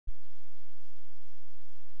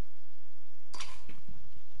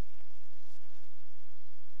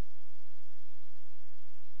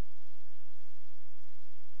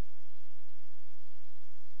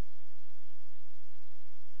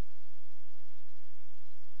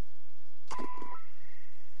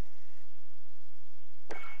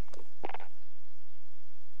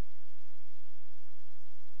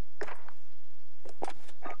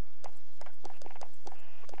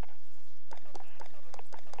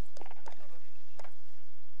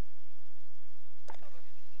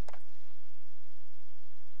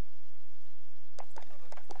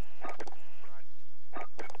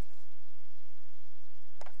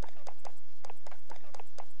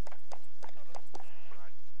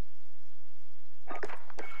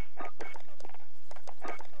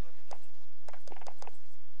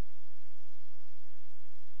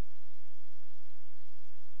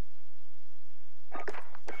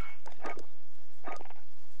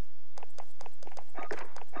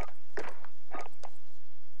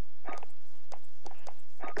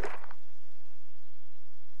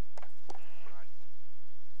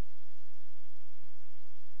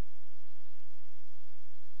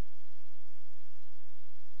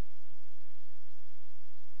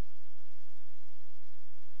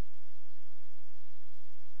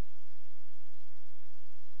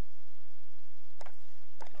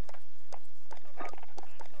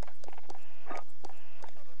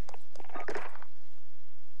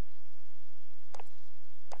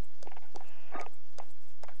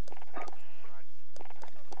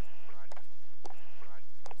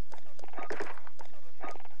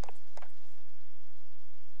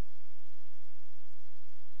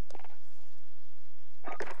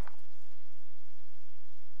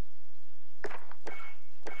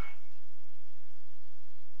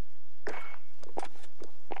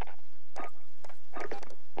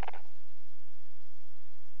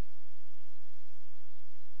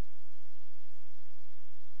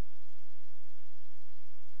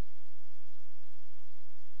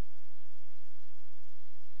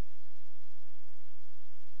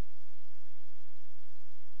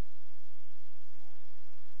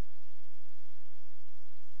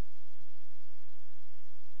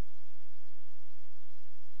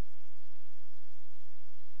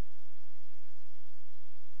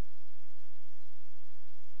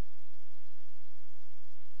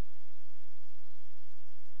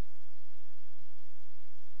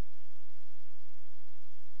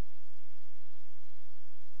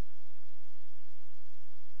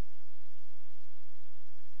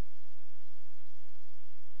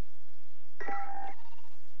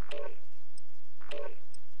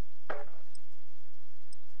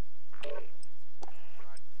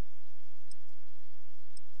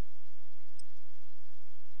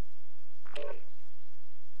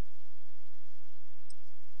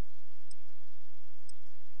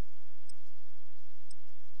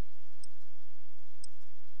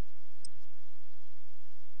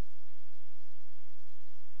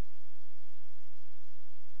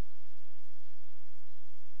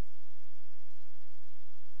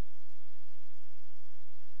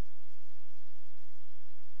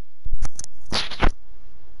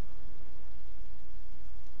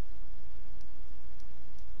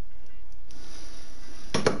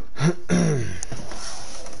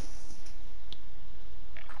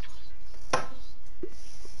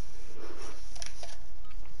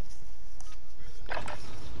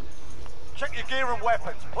Check your gear and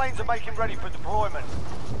weapons. Planes are making ready for deployment.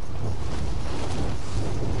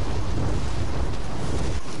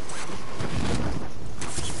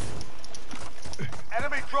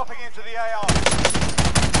 Enemy dropping into the AR.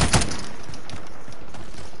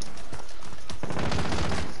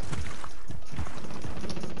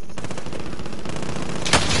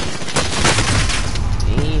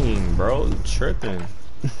 Dang, bro, you tripping.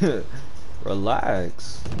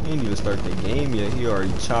 Relax. You ain't even start the game yet. He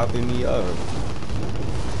already chopping me up.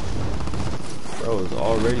 Bro, it's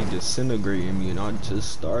already disintegrating me and I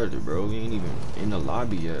just started, bro. We ain't even in the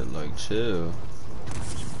lobby yet. Like, chill.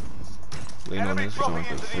 Waiting on this joint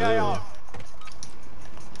to fill.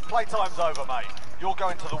 Playtime's over, mate. You're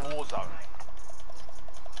going to the war zone.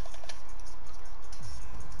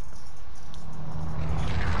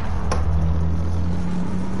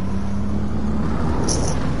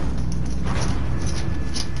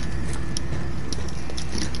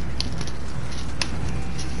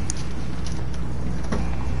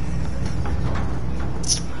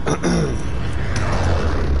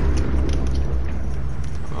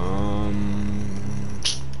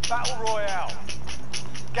 Battle Royale.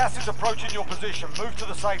 Gas is approaching your position. Move to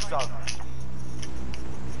the safe zone.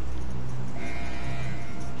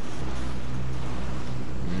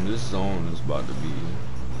 This zone is about to be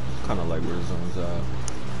kind of like where the zone's at.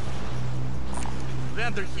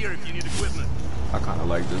 Vendor here if you need equipment. I kind of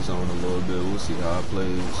like this zone a little bit. We'll see how it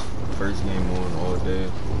plays. First game on all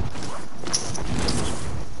day.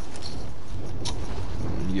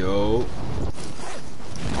 Yo.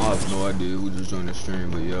 I have no idea who just joined the stream,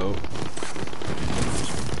 but yo.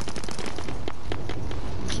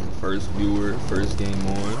 First viewer, first game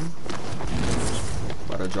on.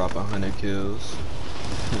 About to drop 100 kills.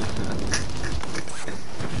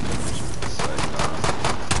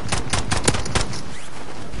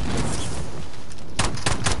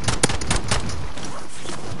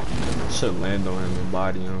 Should land on him and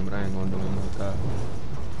body him, but I ain't gonna do him like that.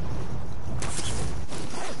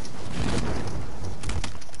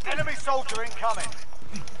 Enemy soldier incoming.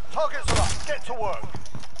 Targets are up. Get to work.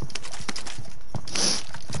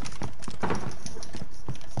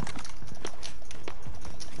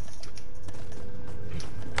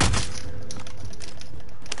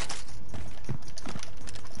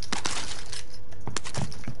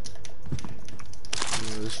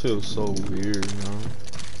 Yeah, this feels so weird, you know?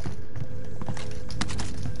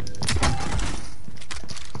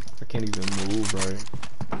 I can't even move right.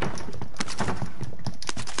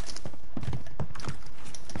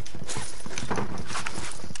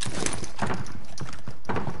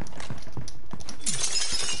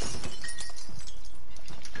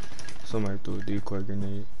 Somebody threw a decoy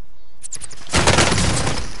grenade.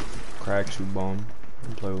 Cracks you, bum.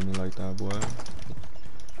 Don't play with me like that, boy.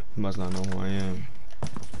 You must not know who I am.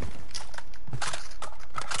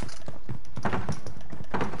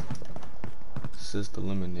 Assist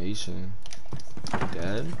elimination.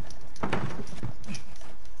 Dead?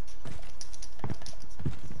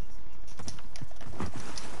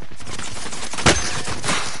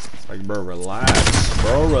 Like, bro, relax.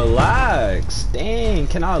 Bro, relax. Dang,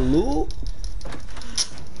 can I loot?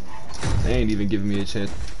 They ain't even giving me a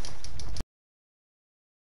chance.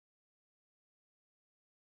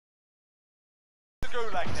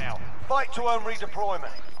 Gulag now. Fight to earn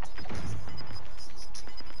redeployment.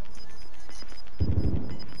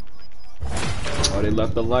 Oh, they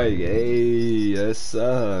left the light. Hey, yes,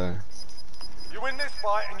 sir. You win this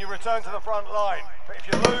fight and you return to the front line. But if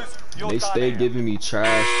you lose, you're They done stay here. giving me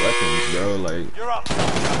trash weapons, bro. Like, You're up.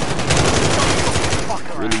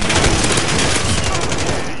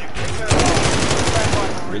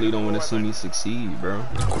 really don't want to see me succeed, bro.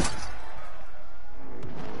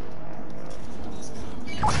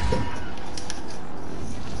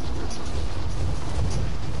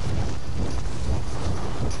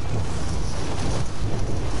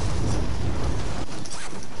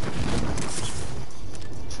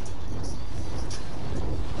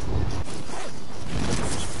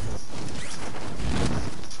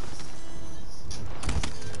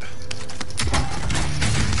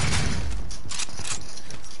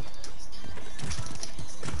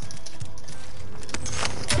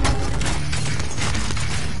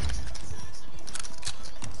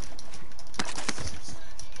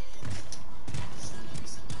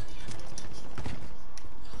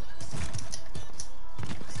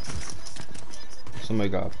 Somebody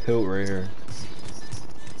got a pilt right here.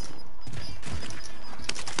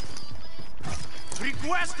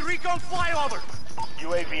 Request recon flyover.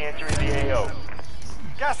 UAV entering the AO.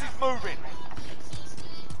 Gas is moving.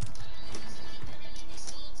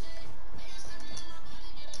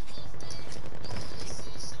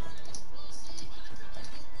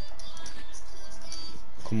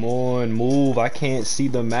 Come on, move. I can't see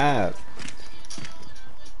the map.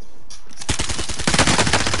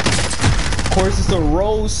 Of course, it's a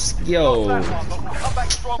roast. Yo. Lost that one, but we'll come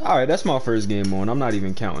back strong. Alright, that's my first game on. I'm not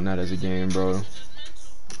even counting that as a game, bro.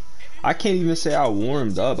 I can't even say I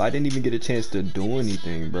warmed up. I didn't even get a chance to do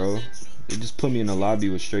anything, bro. They just put me in the lobby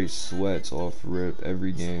with straight sweats off rip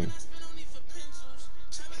every game.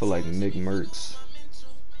 I feel like Nick Merckx.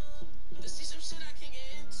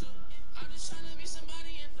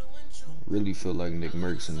 Really feel like Nick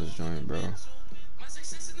Merckx in this joint, bro.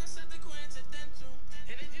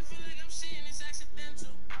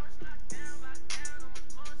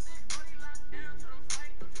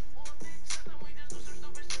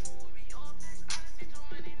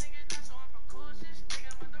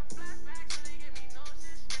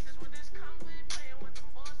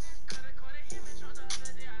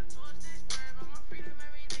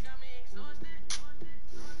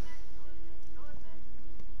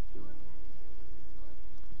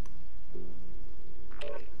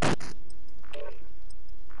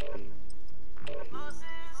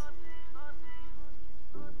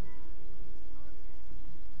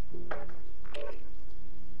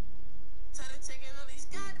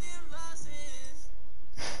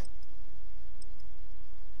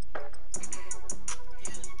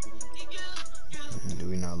 Do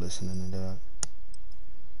we not listening to that?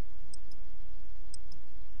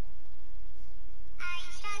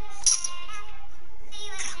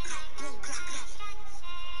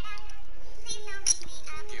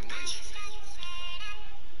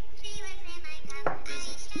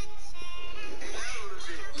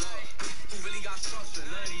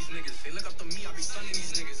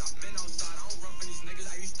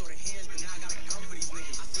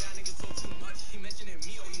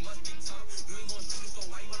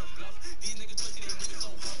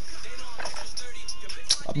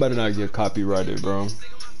 I better not get copyrighted, bro.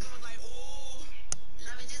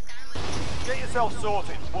 Get yourself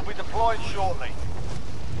sorted. We'll be deploying shortly.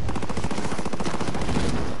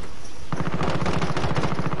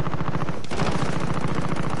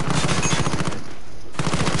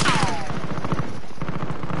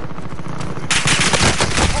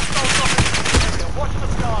 Watch the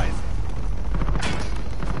skies.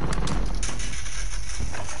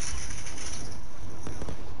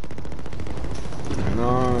 You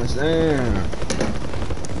know what I'm saying?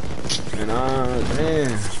 You know what I'm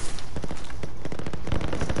saying?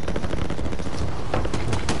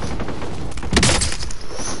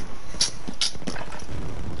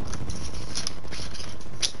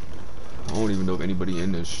 I don't even know if anybody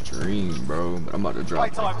in this stream, bro, but I'm about to drop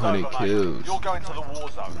Playtime's 100 over, kills. mate. You're going to the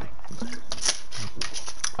war zone.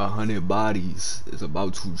 100 bodies is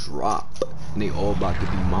about to drop, and they all about to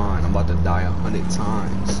be mine. I'm about to die 100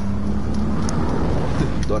 times.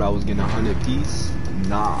 You thought I was getting 100 piece?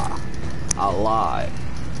 Nah, I lied.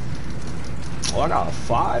 Oh, I got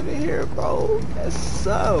 5 in here, bro. That's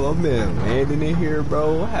so. I'm in landing in here,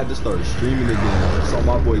 bro. I had to start streaming again. Saw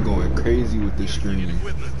my boy going crazy with this streaming.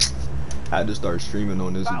 Had to start streaming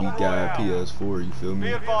on this weak ass PS4. You feel Be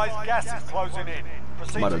me? advised, gas is closing in.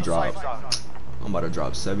 Proceed I'm about to to the drop. safe zone. I'm about to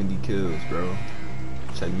drop 70 kills, bro.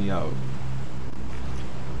 Check me out.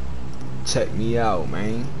 Check me out,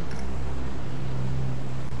 man.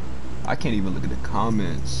 I can't even look at the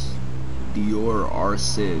comments. Dior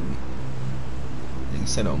Arsid. He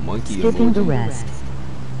sent a monkey Skipping emoji. the rest.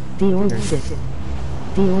 Dior sit.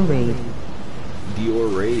 Dior raid.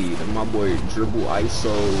 Dior Raid. And my boy Dribble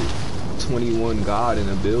ISO 21 God in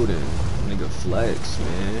the building. Nigga flex,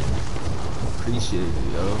 man. Appreciate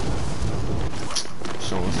it, yo.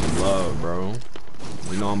 Showing some love, bro.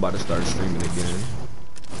 You know I'm about to start streaming again.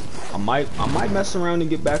 I might mess around and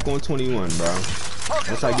get back on 21, bro.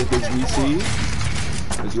 Once I get this VC,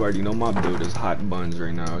 cause you already know my build is hot buns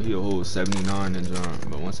right now. He'll hold 79 and jump,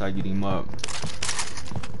 but once I get him up,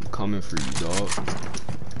 I'm coming for you, dog.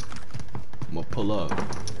 I'ma pull up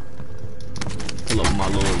my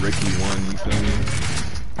little Ricky one. You feel me?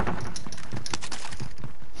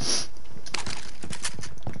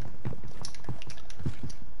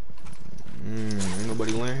 Ain't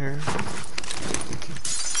nobody land here.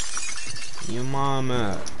 Your mom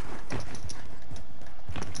at?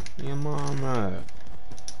 Your mom at?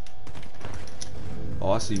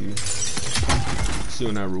 Oh, I see you. See you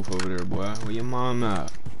on that roof over there, boy. Where your mom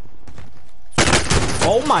at?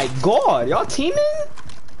 Oh my god, y'all teaming?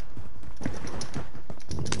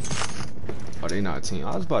 Oh, they not teaming.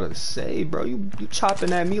 I was about to say, bro, you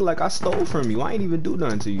chopping at me like I stole from you. I ain't even do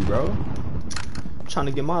nothing to you, bro. I'm trying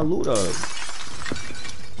to get my loot up.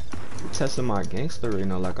 You testing my gangster right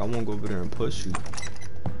now, like I won't go over there and push you.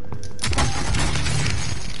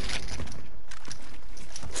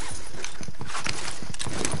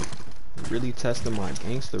 Really testing my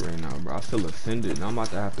gangster right now, bro. I feel offended. Now I'm about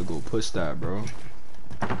to have to go push that, bro.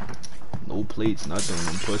 No plates, nothing.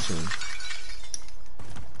 I'm pushing.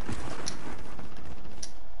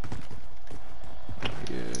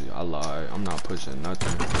 Yeah, I lied. I'm not pushing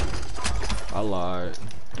nothing. I lied.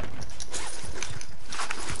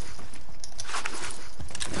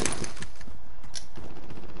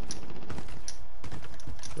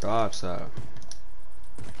 Drop side.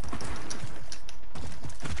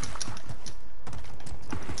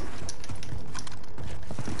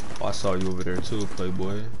 Oh, I saw you over there too,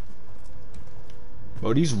 Playboy.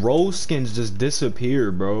 Bro, these rose skins just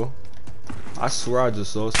disappeared, bro. I swear I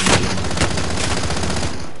just saw something.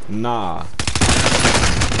 Nah.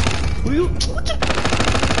 What you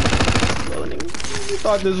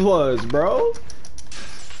thought this was, bro?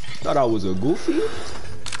 Thought I was a goofy?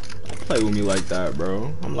 Don't play with me like that,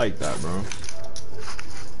 bro. I'm like that, bro.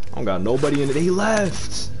 I don't got nobody in it. They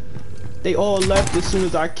left. They all left as soon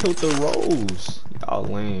as I killed the rose. Y'all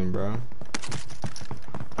lame, bro.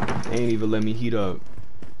 They ain't even let me heat up.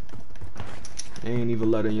 They ain't even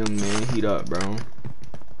let a young man heat up, bro.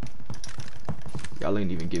 Y'all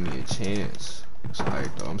ain't even give me a chance. It's alright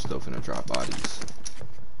though, I'm still finna drop bodies.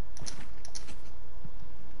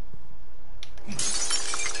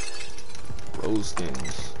 Rose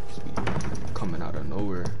skins just be coming out of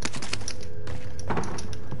nowhere.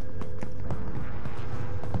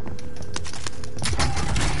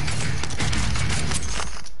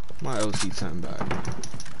 My LC10 back.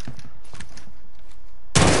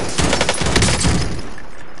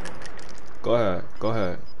 Go ahead, go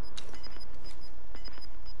ahead.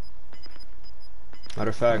 Matter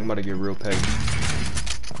of fact, I'm about to get real petty.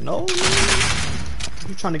 No, what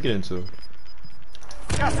you trying to get into?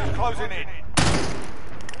 Gas is closing in.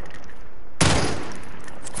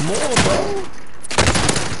 Come on, bro.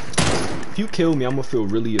 If you kill me, I'm gonna feel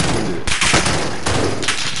really offended.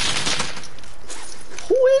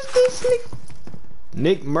 Who is this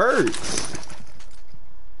Nick Merckx?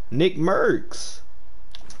 Nick Merckx.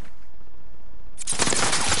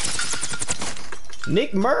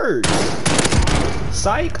 Nick Merckx.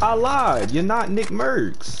 Psych, I lied. You're not Nick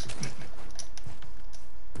Merckx.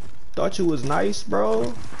 Thought you was nice,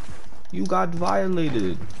 bro. You got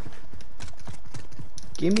violated.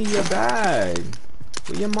 Give me your bag.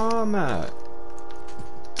 Where your mom at?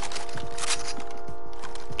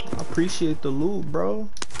 I appreciate the loot, bro.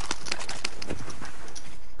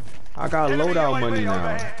 I got loadout money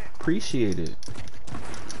now. Appreciate it.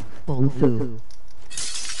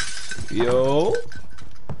 Yo.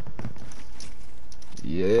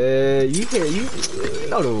 Yeah, you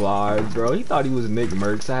know the vibes, bro. He thought he was Nick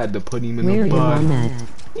Merckx. I had to put him in the bud.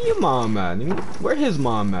 Where your mom at? Where his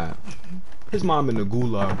mom at? His mom in the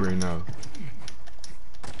gulag right now.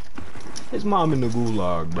 His mom in the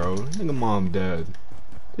gulag, bro. Nigga mom dead.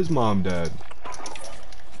 His mom dead.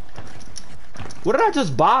 What did I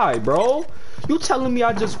just buy, bro? You telling me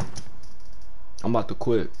I'm about to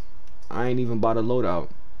quit. I ain't even bought a loadout.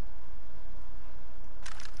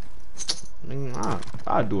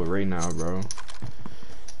 I'll do it right now, bro.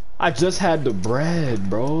 I just had the bread,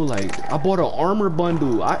 bro. Like, I bought an armor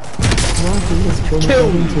bundle.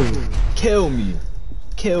 Kill me. Kill me.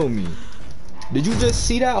 Kill me. Did you just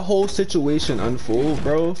see that whole situation unfold,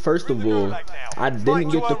 bro? First of all, I didn't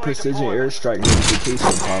get the precision airstrike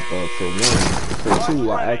notification pop up for one. For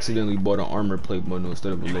two, I accidentally bought an armor plate bundle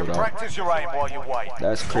instead of a loadout. Practice your aim while you wait.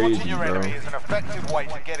 That's crazy, your bro. enemy is an effective way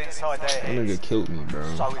to get inside their That heads. nigga killed me, bro.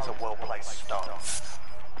 So is a well-placed start.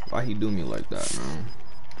 Why he do me like that, man?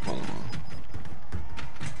 Hold on.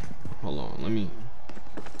 Hold on, let me...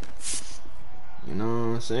 You know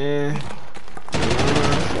what I'm saying? You know what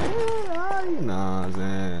I'm saying? You know what I'm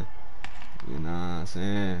saying? You know what I'm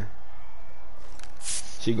saying?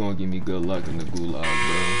 She gonna give me good luck in the gulag,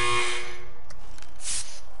 bro.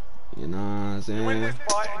 You know what I'm saying?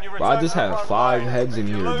 Bro, I just had 5 heads in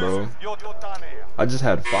here, bro. I just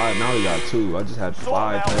had 5, now we got 2. I just had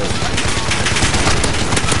 5 heads.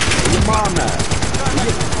 Where your mom at?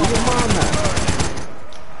 Where your mom at?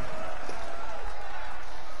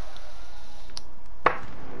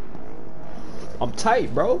 I'm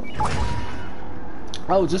tight, bro.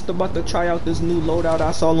 I was just about to try out this new loadout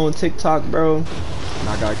I saw on TikTok, bro. And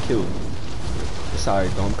I got killed. It's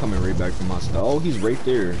alright though, I'm coming right back for my stuff. Oh, he's right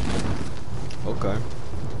there. Okay.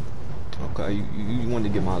 Okay, you wanted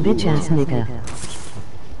to get my loot, Bitch ass huh? nigga.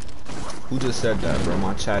 Who just said that, bro?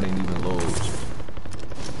 My chat ain't even load.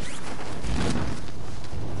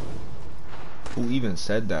 Who even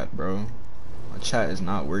said that, bro? My chat is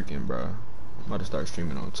not working, bro. I'm about to start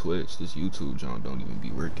streaming on Twitch. This YouTube John don't even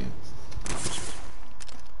be working.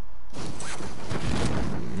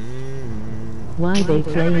 Why they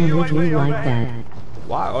playing with you like that?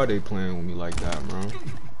 Why are they playing with me like that, bro?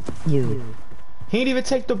 You. He ain't even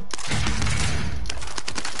take the...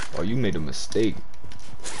 Oh, you made a mistake.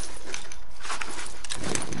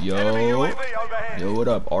 Yo. Yo, what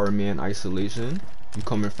up, R-Man Isolation? You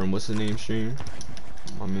coming from what's the name stream?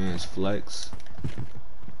 My man's Flex.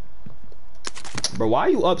 Bro, why are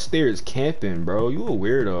you upstairs camping, bro? You a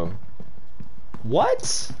weirdo.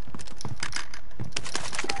 What?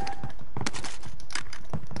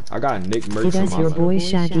 I got Nick Mertz It is your boy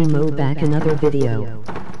Shaggy Mo back another video.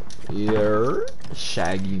 Yeah,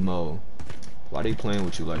 Shaggy Mo. Why they playing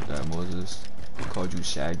with you like that, Moses? They called you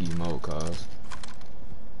Shaggy Mo, cuz.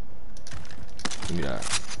 Give me that.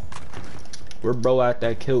 Where bro at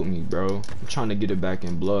that killed me, bro? I'm trying to get it back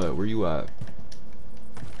in blood. Where you at?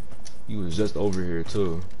 You was just over here,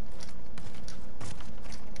 too.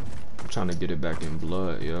 I'm trying to get it back in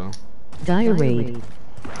blood, yo. Dire raid.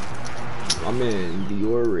 I'm in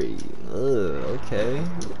Dior raid. Okay.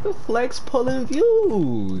 Look at Flex pulling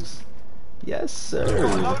views. Yes, sir.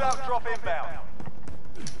 Loadout drop inbound.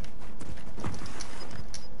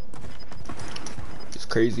 It's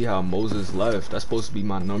crazy how Moses left. That's supposed to be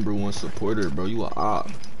my #1 supporter, bro. You a op.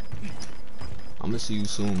 I'm gonna see you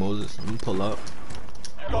soon, Moses. I'm gonna pull up.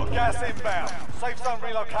 You've got gas inbound. Safe zone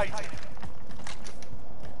relocated.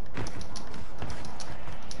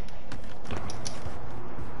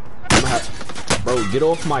 Bro, get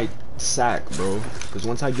off my sack, bro. Because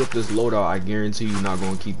once I get this loadout, I guarantee you're not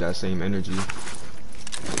going to keep that same energy.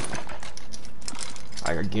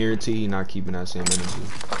 I guarantee you're not keeping that same energy.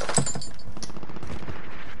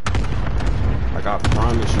 Like, I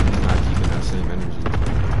promise you he's not keeping that same energy.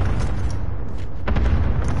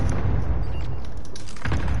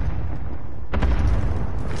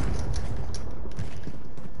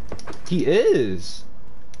 He is.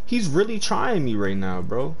 He's really trying me right now,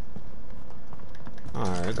 bro.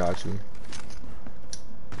 Alright, I got you.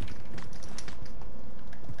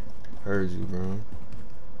 Heard you, bro.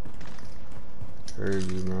 Heard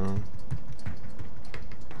you, bro.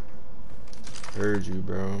 Heard you,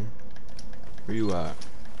 bro. Where you at?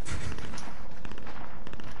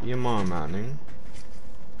 Where your mom at, nigga?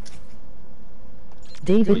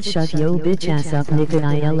 David, shut yo bitch ass up nigga.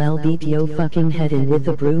 ILL beat yo fucking head in with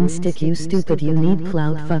a broomstick, you stupid. You need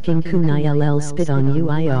cloud fucking coon. ILL spit on you.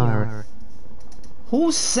 IR.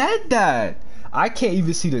 Who said that? I can't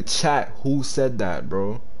even see the chat. Who said that,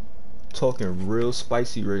 bro? Talking real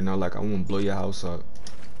spicy right now, like I want to blow your house up.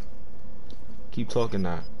 Keep talking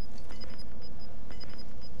that.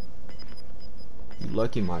 You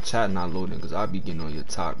lucky my chat not loading, cause I be getting on your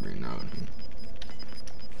top right now, dude.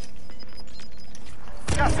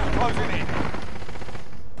 Gas is closing in.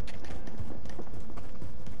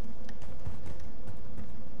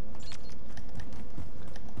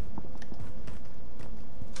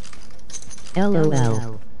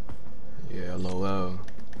 LOL. Yeah, LOL.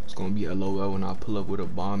 It's gonna be LOL when I pull up with a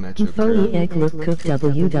bomb at your Foley crib. egg look cook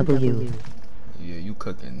WW. Yeah, you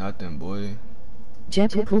cooking nothing, boy.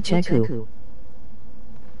 Jepuku Cheku.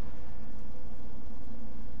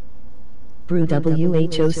 Brew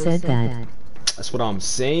WHO said that. That's what I'm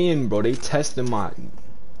saying, bro. They testing my...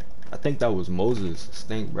 I think that was Moses.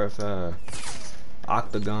 Stink breath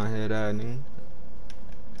octagon head nigga.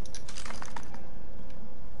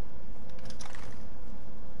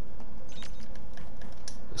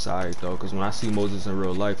 It's alright though, cause when I see Moses in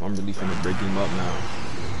real life, I'm really finna break him up now.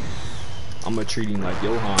 I'ma treat him like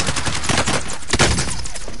Johan.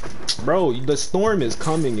 Bro, the storm is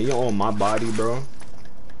coming and you're on my body, bro.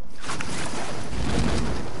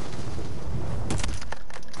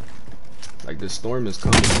 Like the storm is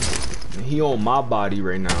coming. And he on my body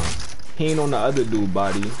right now. He ain't on the other dude's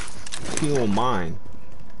body. He on mine.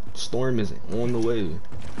 Storm is on the way.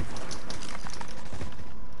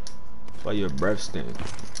 That's why your breath stink.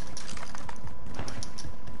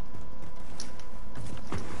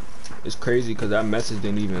 It's crazy because that message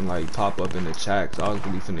didn't even like pop up in the chat. Cause I was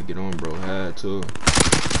really finna get on bro head too.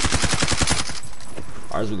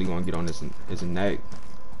 I was really gonna get on his neck.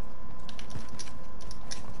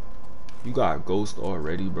 You got ghost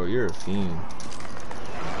already, bro. You're a fiend.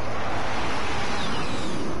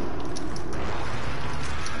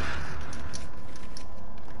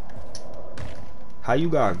 How you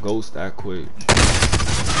got ghost that quick?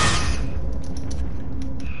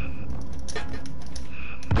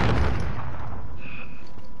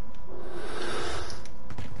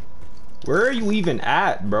 Where are you even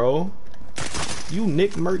at, bro? You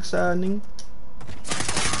Nick Merc side nigga?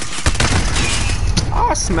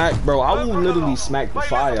 I smack, bro. I will literally smack the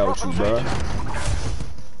fire out you, bro.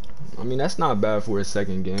 I mean, that's not bad for a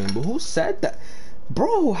second game, but who said that?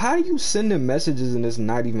 Bro, how do you sending messages and it's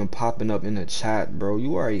not even popping up in the chat, bro?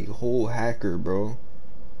 You are a whole hacker, bro.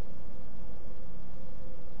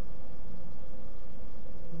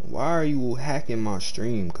 Why are you hacking my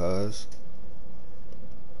stream, cuz?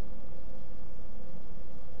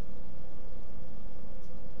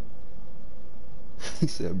 He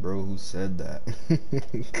said, bro, who said that?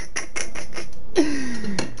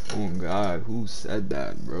 Oh God, who said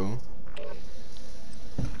that, bro?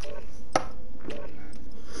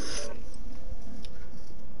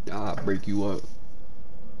 I'll break you up.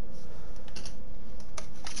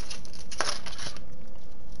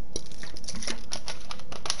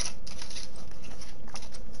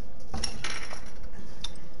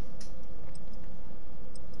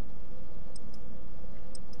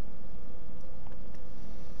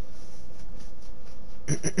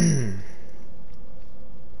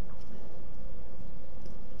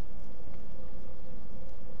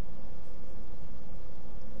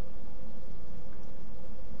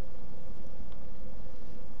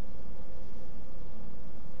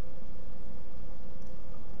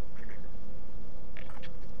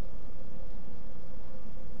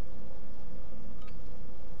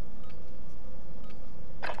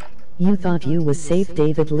 You thought you was safe,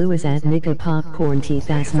 David Lewis at nigga popcorn teeth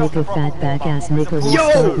ass nigga fatback ass nigga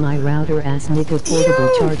restart my router ass nigga portable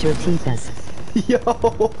charger teeth ass. Yo,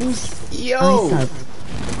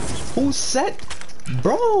 who said,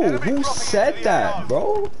 bro? Who said that,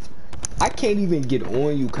 bro? I can't even get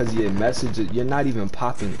on you because your message, you're not even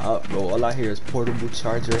popping up, bro. All I hear is portable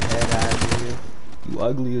charger head ass nigga. You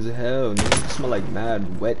ugly as hell, nigga. You smell like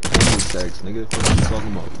mad wet animal sex, nigga. What are you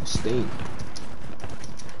talking about? You stink.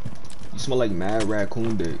 You smell like mad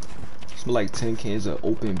raccoon dick. You smell like 10 cans of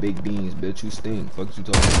open baked beans, bitch. You stink. Fuck you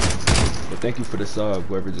talking about. But thank you for the sub,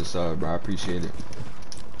 whoever just subbed, bro. I appreciate it.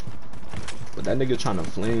 But that nigga trying to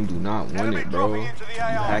flame do not want it, bro. You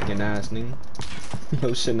hacking ass nigga.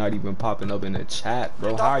 Yo, shit not even popping up in the chat,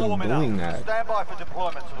 bro. How are you doing that? Stand by for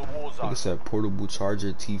deployment to the war zone. Nigga said portable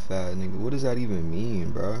charger T-Fat, nigga. What does that even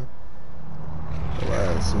mean, bro? Your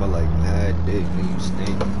ass smell like mad dick, nigga. You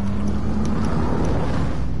stink.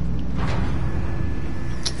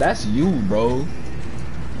 That's you, bro.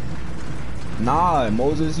 Nah,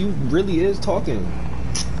 Moses, you really is talking.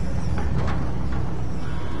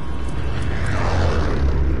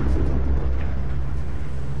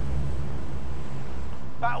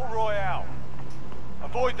 Battle Royale.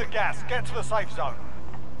 Avoid the gas. Get to the safe zone.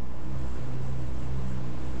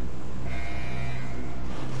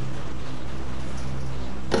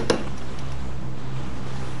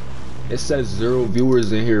 It says 0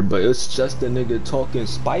 viewers in here, but it's just a nigga talking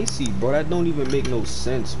spicy, bro. That don't even make no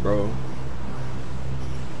sense, bro.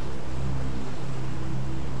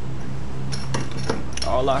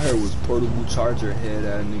 All I heard was portable charger head,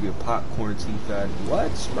 that nigga popcorn teeth at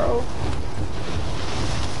what, bro?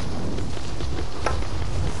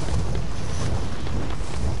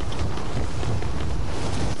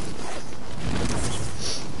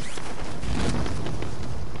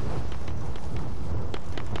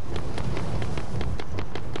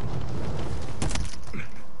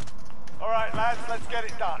 Alright lads, let's get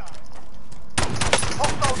it done.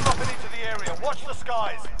 Hostiles dropping into the area. Watch the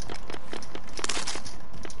skies.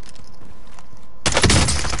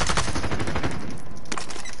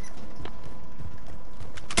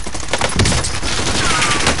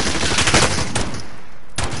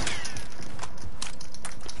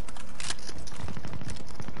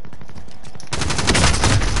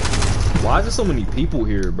 Why is there so many people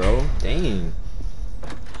here, bro? Dang.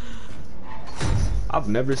 I've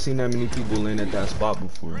never seen that many people in at that spot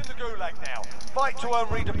before. We're in the gulag now. Fight to earn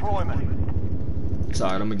redeployment. It's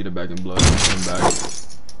alright, I'm gonna get it back in blood. Come back.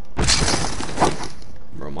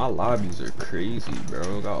 Bro, my lobbies are crazy,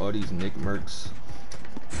 bro. Got all these Nick Mercs,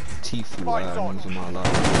 T-Fu items in my lobby.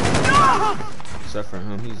 Except for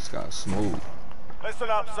him, he just got smoked. Listen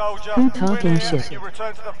up, soldier. Who talking shit? You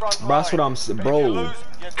return to the front Bro, that's what I'm saying, bro. If you lose,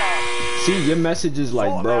 you're done. See, your message is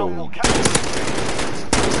like, bro.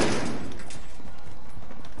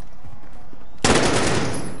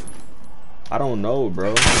 I don't know, bro.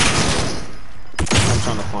 I'm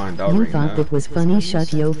trying to find out You right thought now. it was funny,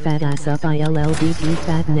 shut yo fat ass up ILLBT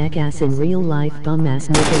fat neck ass in real life bum ass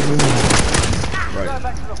nigga. Right. Go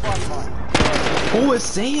back to the front line. Who is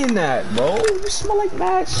saying that, bro? You smell like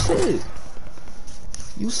mad shit.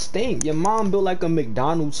 You stink. Your mom built like a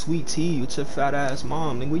McDonald's sweet tea with your fat ass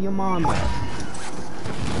mom. Nigga, where your mom at?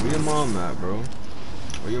 Where your mom at, bro?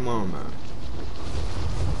 Where your mom at?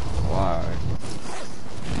 Why?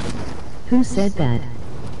 Who said that?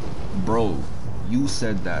 Bro, you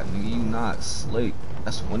said that, nigga. You not slick.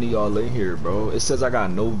 That's one of y'all in here, bro. It says I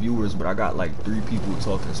got no viewers, but I got like 3 people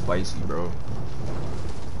talking spicy, bro.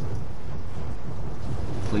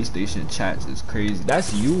 PlayStation chats is crazy.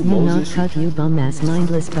 That's you, You Moses. not cut you bum ass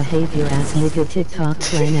mindless behavior ass nigga TikTok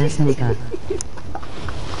clan ass nigga.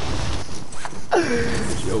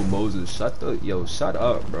 Yo, Moses, shut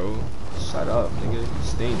up, bro. Shut up, nigga. You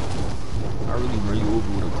stink. I really run you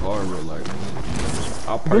over with a car real life, nigga.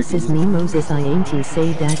 I'll park This is me Moses I ain't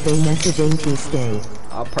say that they message ain't stay.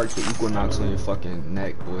 I'll park the Equinox on your fucking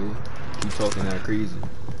neck, boy. Keep talking that crazy.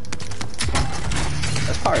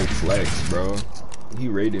 That's probably Flex, bro. He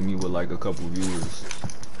rated me with like a couple viewers.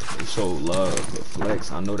 They showed love, but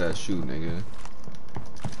Flex, I know that's you, nigga.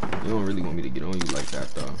 You don't really want me to get on you like that,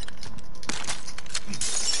 though.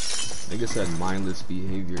 Nigga said mindless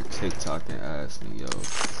behavior, TikTok and asked me, yo.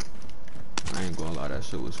 I ain't gonna lie, that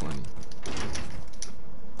shit was funny.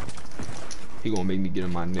 He gonna make me get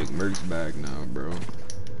in my Nick Merckx bag now, bro.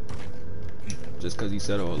 Just cause he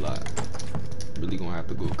said a whole lot. Really gonna have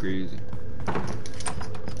to go crazy.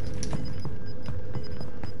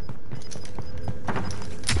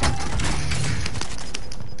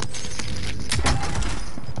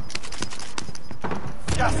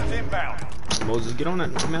 Gas is inbound. Moses, get on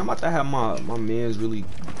that. Man, I'm about to have my mans really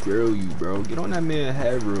grill you, bro. Get on that man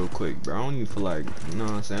head real quick, bro. I don't even feel like, you know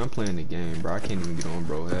what I'm saying? I'm playing the game, bro. I can't even get on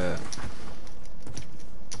bro head.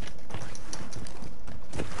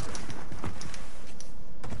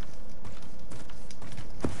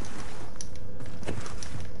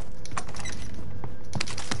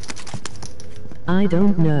 I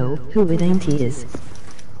don't know who it ain't he is.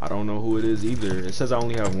 I don't know who it is either. It says I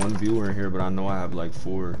only have 1 viewer in here, but I know I have like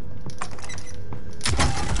 4.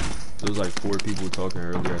 There was like 4 people talking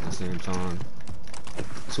earlier at the same time.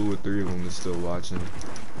 2 or 3 of them is still watching.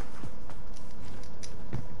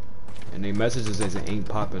 And they messages says it ain't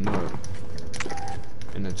popping up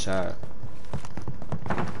in the chat.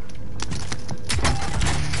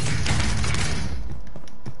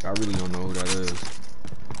 I really don't know who that is.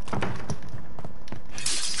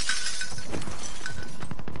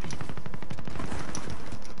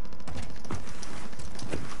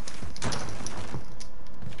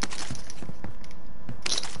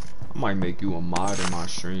 I might make you a mod in my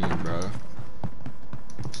stream, bro.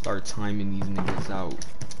 Start timing these niggas out.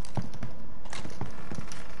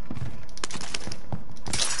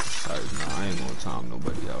 Nah, I ain't gonna time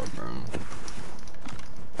nobody out, bro.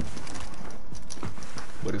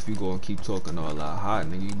 But if you gonna keep talking all that hot,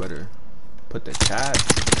 nigga, you better put the chat.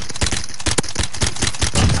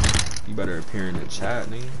 You better appear in the chat,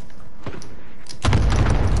 nigga.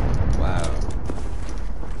 Wow.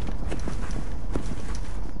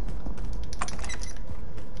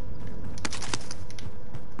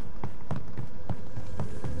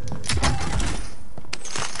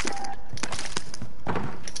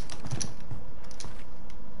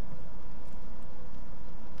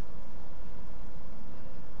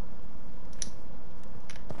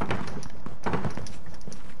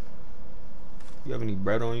 You have any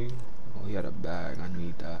bread on you? Oh, he had a bag. I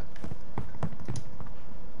need that.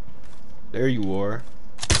 There you are.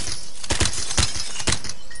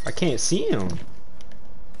 I can't see him.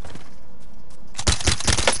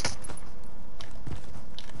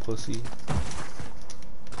 Pussy.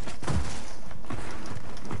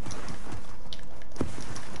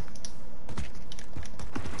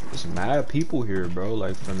 There's mad people here, bro.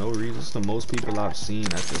 Like, for no reason. It's the most people I've seen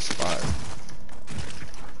at this spot.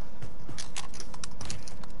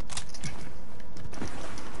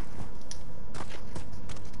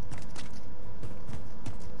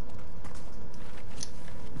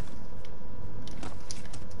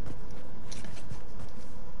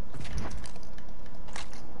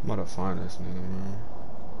 I'm about to find this nigga, man.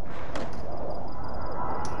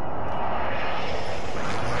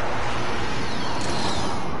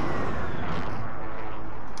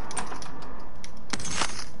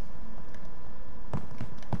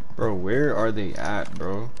 Bro, where are they at,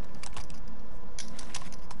 bro?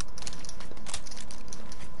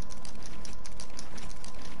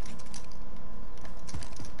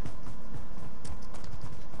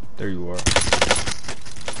 There you are.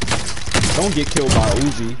 Don't get killed by a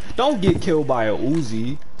Uzi. Don't get killed by a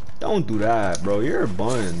Uzi. Don't do that, bro. You're a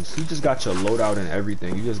buns. You just got your loadout and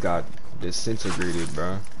everything. You just got disintegrated,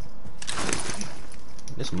 bro.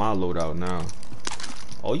 It's my loadout now.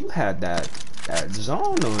 Oh, you had that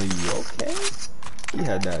zone on you, okay? You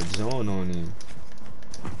had that zone on you.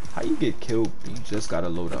 How you get killed? You just got a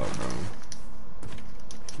loadout, bro.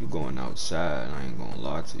 You going outside, I ain't gonna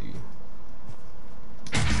lie to you.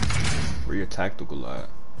 Where your tactical at?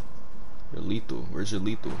 Your lethal. Where's your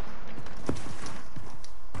lethal?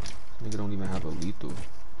 Nigga don't even have a lethal.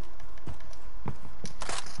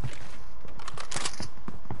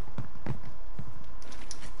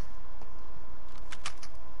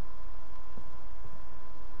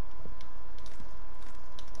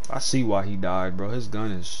 I see why he died, bro. His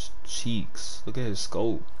gun is cheeks. Look at his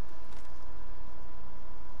scope.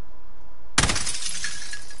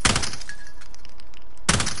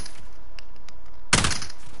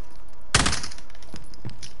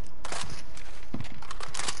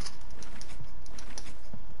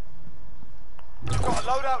 You've got a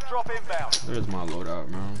loadout drop inbound. There's my loadout,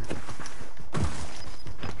 man.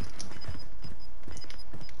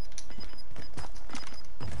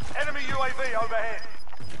 Enemy UAV overhead.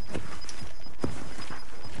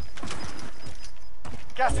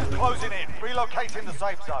 Gas is closing in. Relocating the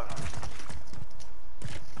safe zone.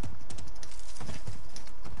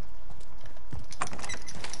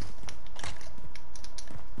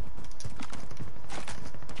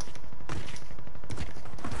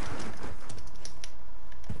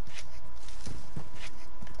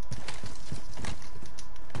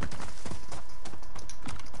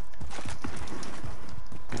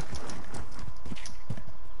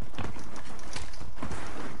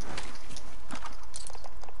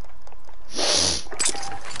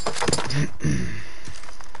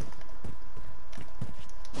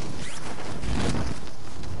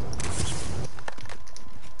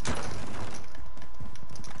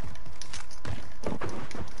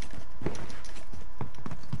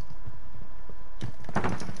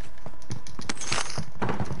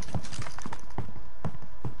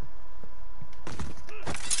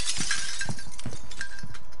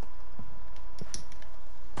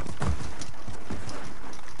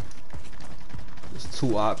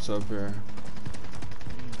 Two ops up here.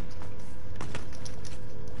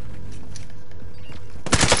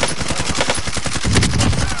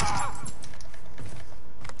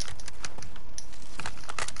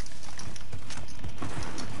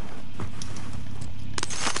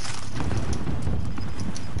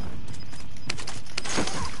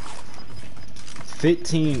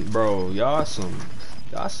 Bro, y'all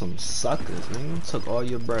some suckers, man. You took all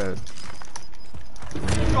your bread.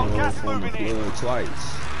 You've got gas moving in. Twice.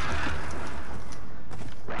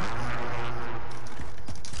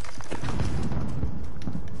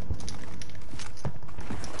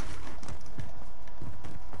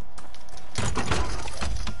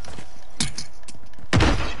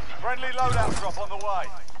 Friendly loadout drop on the way.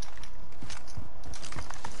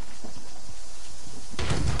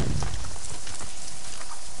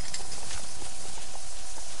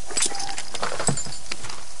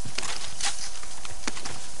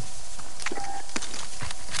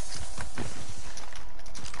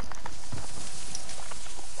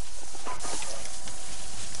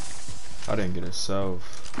 I didn't get a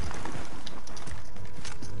self.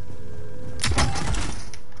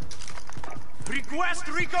 Request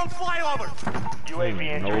recon flyover. UAV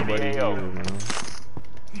entering Nobody the AO. here, man.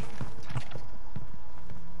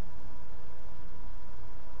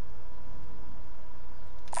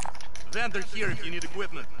 Vendor here if you need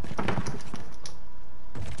equipment.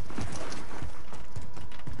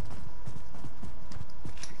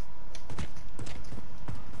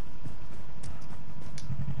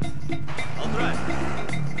 I'll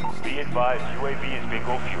drive. Be advised, UAV is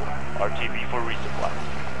bingo fuel. RTB for resupply.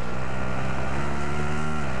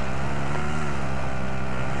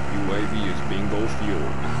 UAV is bingo fuel.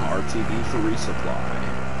 RTB for resupply.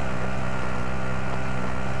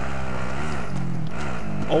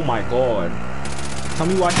 Oh my god. Tell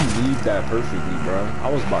me why he weaved that perfectly, bro. I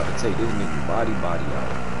was about to take this nigga body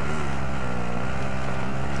out.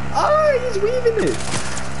 Ah, he's weaving it.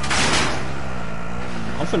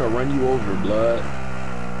 I'm finna run you over, blood.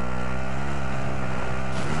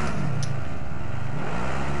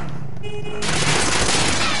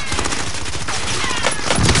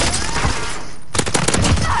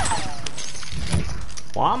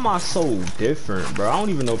 Why am I so different, bro? I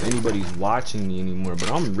don't even know if anybody's watching me anymore,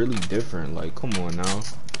 but I'm really different. Like, come on now.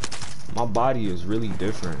 My body is really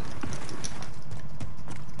different.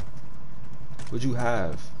 What'd you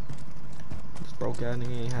have? This broke ass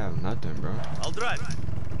nigga ain't have nothing, bro. I'll drive.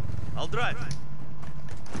 I'll drive.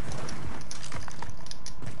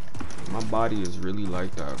 My body is really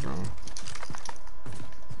like that, bro.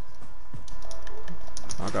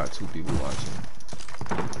 I got two people watching.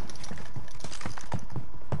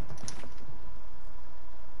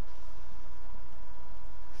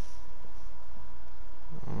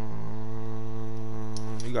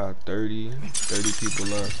 We got 30 people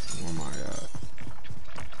left. Oh my god.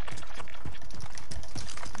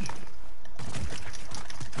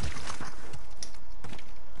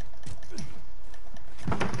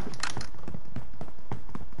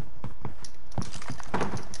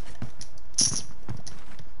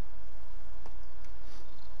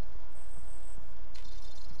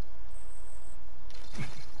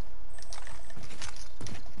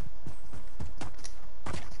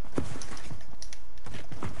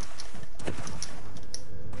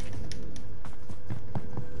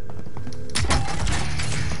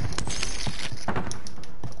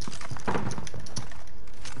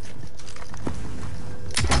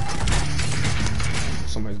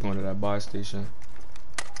 Somebody's going to that buy station.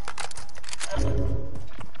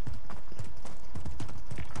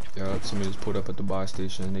 Yeah, somebody just pulled up at the buy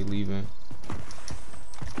station. They leaving.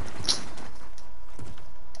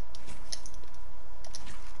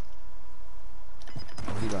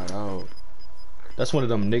 Oh, he got out. That's one of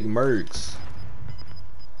them Nick Mercs.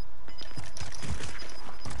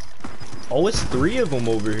 Oh, it's 3 of them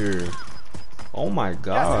over here. Oh my Gas is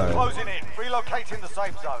god. closing in. Relocating the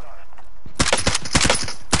safe zone.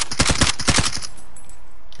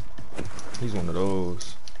 He's one of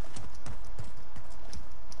those.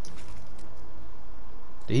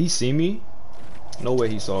 Did he see me? No way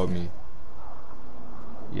he saw me.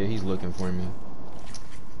 Yeah, he's looking for me.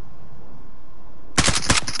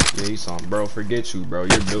 Yeah, he saw him. Bro, forget you, bro.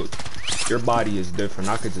 You're built. Your body is different.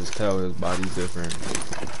 I could just tell his body's different.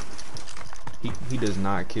 He does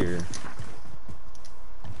not care.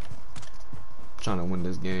 I'm trying to win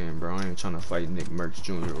this game, bro. I ain't trying to fight Nick Mercs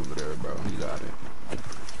Jr. over there, bro. He got it.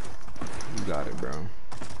 You got it, bro.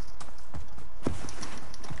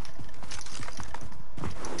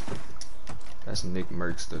 That's Nick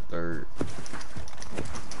Mercs the third. I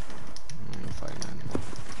ain't fighting that nigga.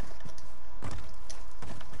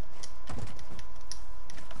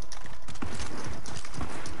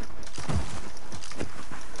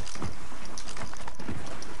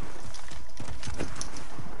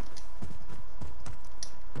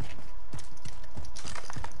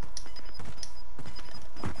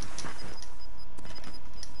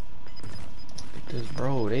 This,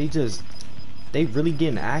 bro, they really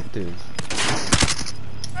getting active.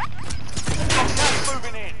 Gas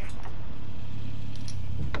moving in.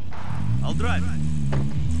 I'll drive.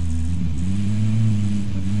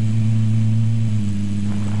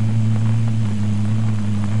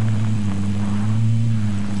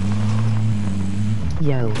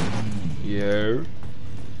 Yo. Yo.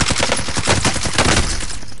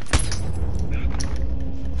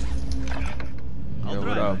 Yo,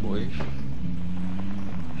 what up, boy?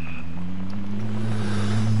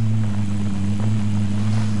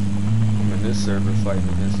 I'm in this server fighting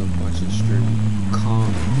against a bunch of straight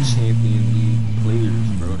calm Champion League players,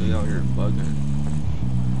 bro. They out here bugging.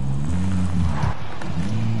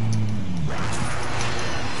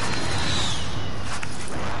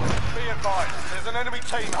 Be advised, there's an enemy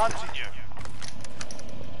team hunting you.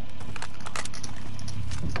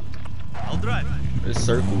 I'll drive. This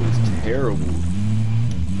circle is terrible.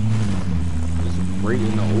 It's right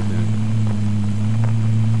in the open.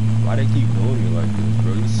 Why they keep doing me like this,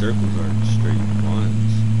 bro? These circles are straight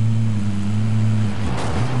ones.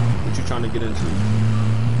 What you trying to get into?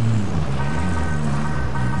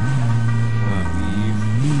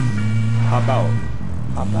 Leave. Hop out.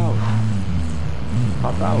 Hop out.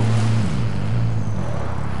 Hop out.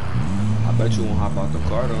 I bet you won't hop out the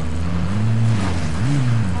car though.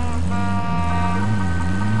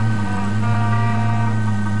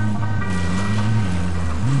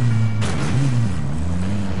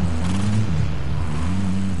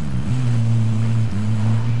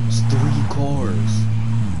 It's 3 cars.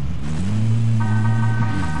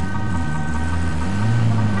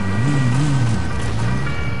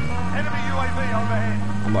 Enemy UAV overhead.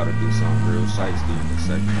 I'm about to do something real shiesty in a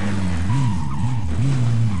second.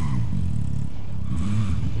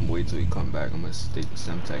 Wait till he come back. I'm gonna stick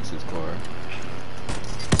Semtex his car.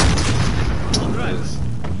 Because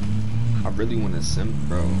I really want to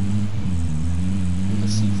bro. I want to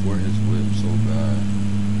see for his whip so bad.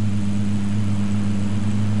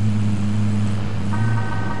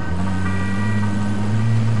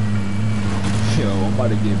 Yo, I'm about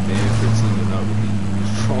to get banned for teaming up with these.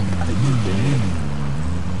 I'm about to get banned.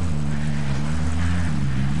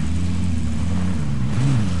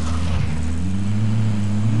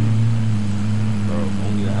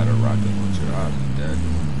 Rocket launcher, I'll be dead.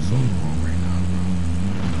 I'm so wrong right now, bro.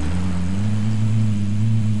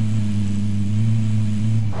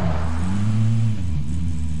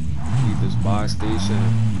 buy station.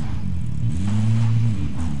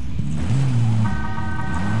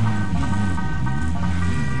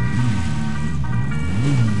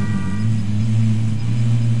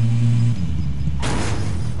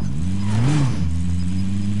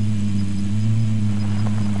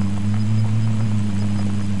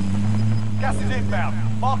 Gas is inbound.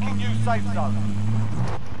 Marking new safe zone.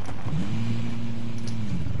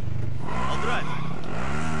 I'll drive.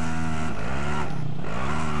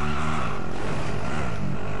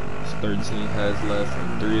 It's 13 heads left,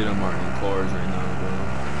 and 3 of them are in cars right now, bro.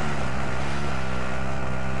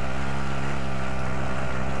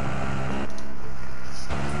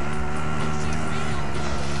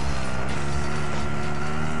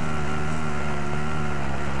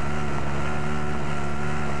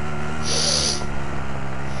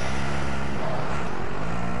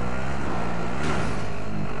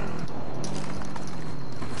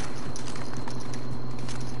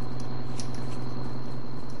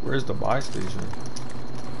 Where's the buy station?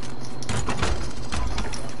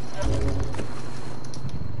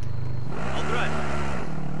 I'll drive.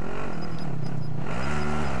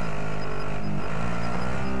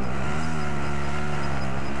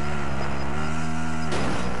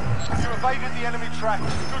 You evaded the enemy track.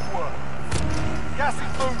 Good work. Gas is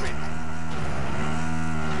moving.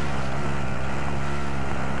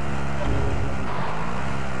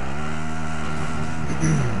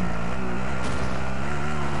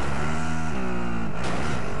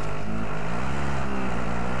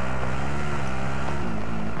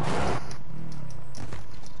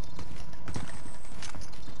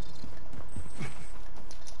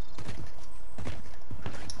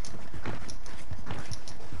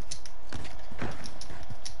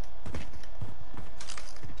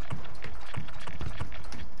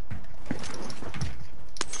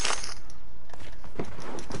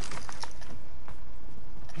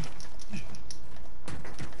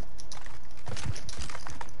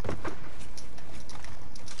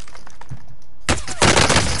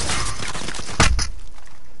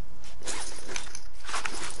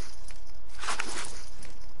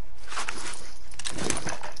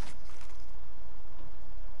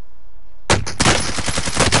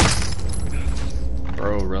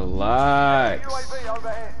 Bro, relax. UAV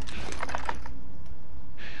overhead.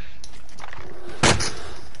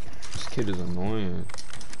 This kid is annoying.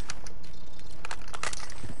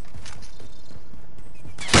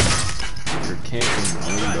 You're camping the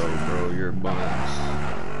window, bro. You're buns.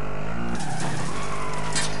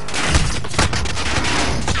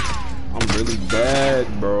 I'm really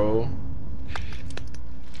bad, bro.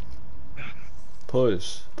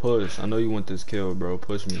 Push, push. I know you want this kill, bro.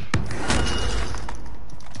 Push me.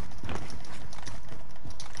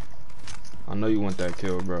 I know you want that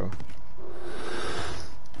kill, bro.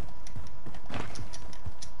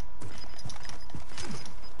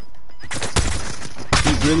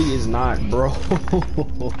 He really is not, bro.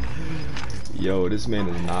 Yo, this man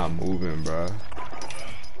is not moving, bro.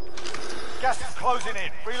 Gas is closing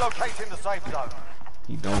in. Relocating the safe zone.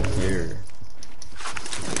 He don't care.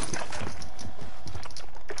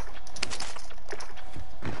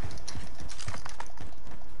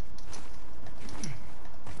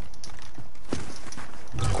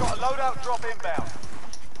 Got a loadout drop inbound.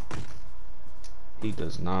 He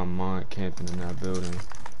does not mind camping in that building.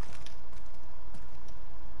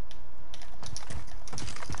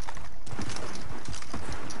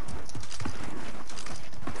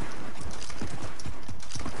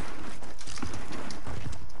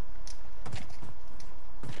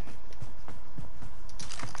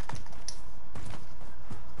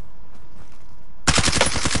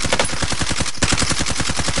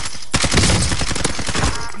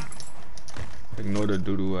 Ignore the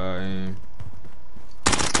doo-doo I aim.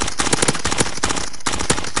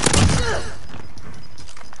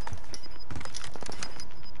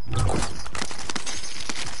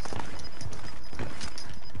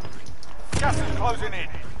 Gas is closing in.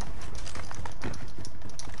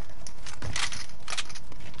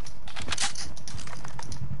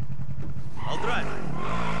 I'll drive.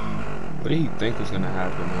 What did he think was gonna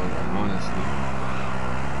happen, though, honestly?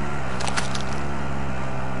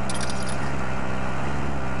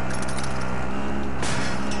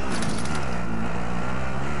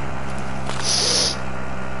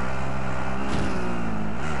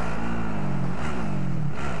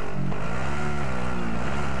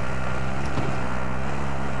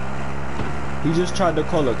 He just tried to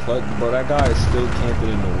call a clutch, bro. That guy is still camping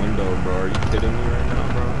in the window, bro. Are you kidding me right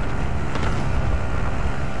now, bro?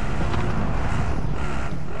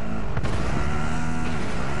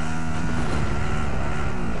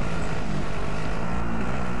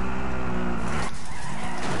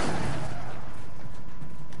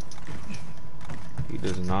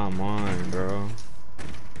 my mind, bro.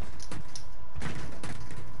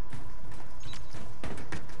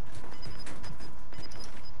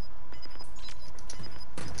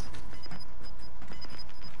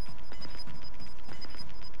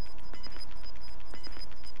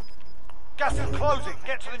 Gas is closing.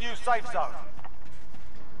 Get to the new safe zone.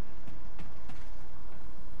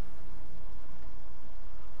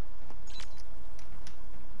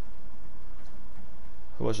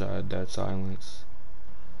 I wish I had that silence.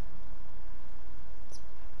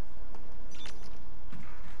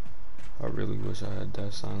 I really wish I had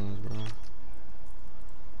that silence, bro.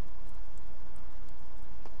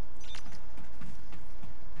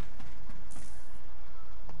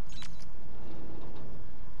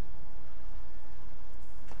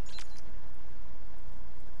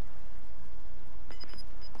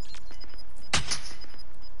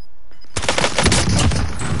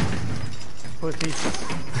 Pussy.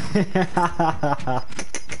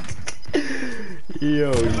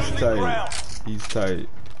 Yo, he's Losing tight. ground. He's tight.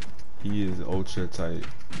 He is ultra tight.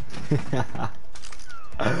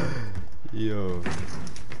 Yo.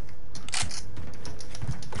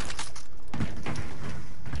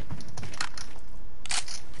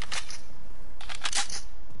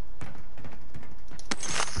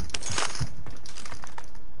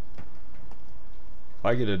 If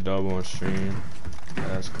I get a double on stream,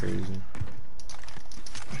 that's crazy.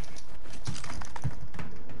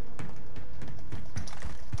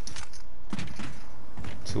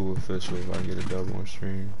 Too official if I get a double on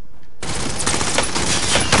stream.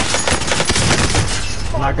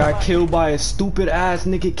 And I got killed by a stupid ass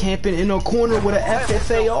nigga camping in a corner with an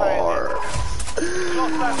FFAR.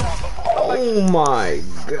 Oh my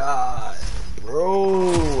god,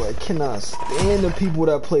 bro. I cannot stand the people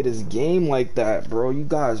that play this game like that, bro. You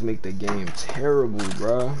guys make the game terrible,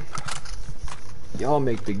 bro. Y'all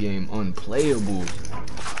make the game unplayable.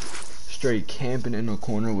 Straight camping in a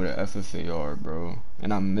corner with an FFAR, bro.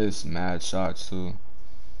 And I miss mad shots too.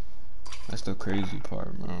 That's the crazy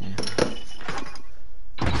part, bro.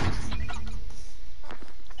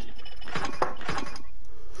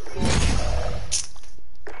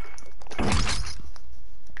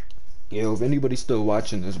 Yo, if anybody's still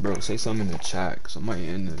watching this, bro, say something in the chat, cause I might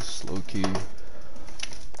end this low-key. I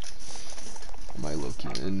might low-key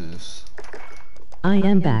end this. I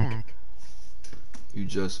am back. You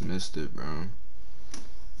just missed it, bro.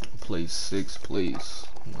 Place 6th place.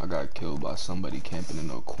 I got killed by somebody camping in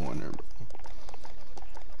a corner, bro.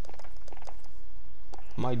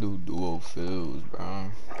 I might do duo fills, bro.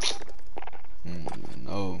 I don't even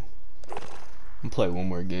know. I'm gonna play one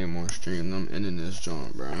more game on stream. I'm ending this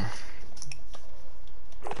joint, bro.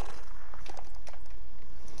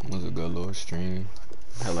 It was a good little stream.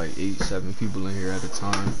 Had like 8-7 people in here at a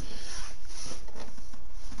time.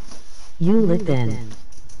 You lit then.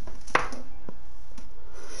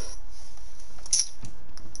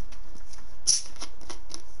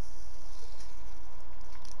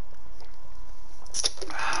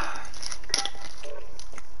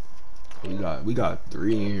 We got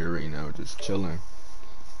 3 in here right now, just chilling.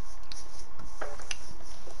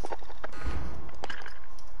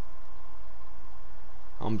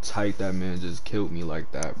 I'm tight that man just killed me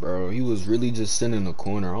like that, bro. He was really just sitting in the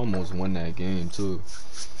corner. I almost won that game too.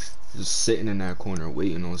 Just sitting in that corner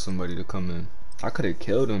waiting on somebody to come in. I could have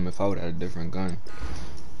killed him if I would have had a different gun.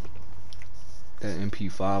 That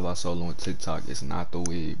MP5 I saw on TikTok is not the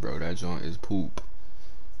way, bro. That joint is poop.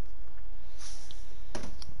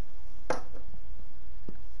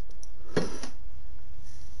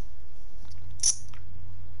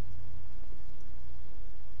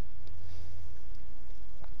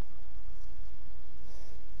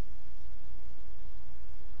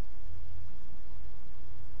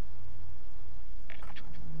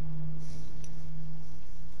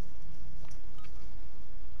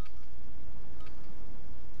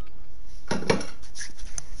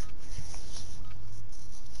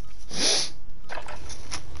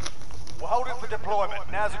 Holding for deployment.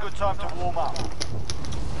 Now's a good time to warm up.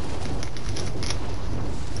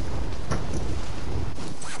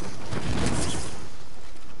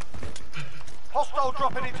 Hostile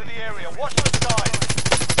dropping into the area. Watch the skies.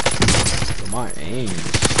 So my aim is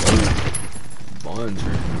so buns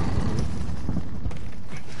right now.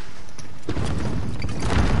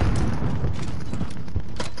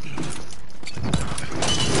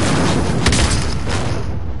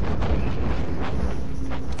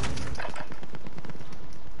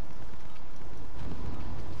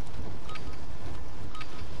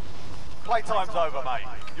 Playtime's over, mate.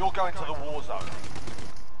 You're going to the war zone.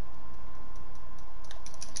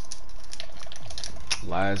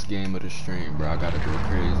 Last game of the stream, bro. I gotta go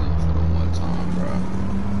crazy for the one time, bro.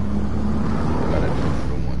 gotta do it for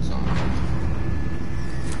the one time.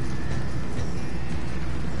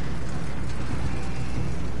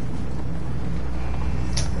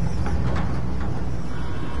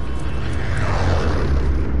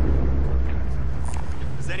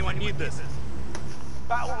 Does anyone need this?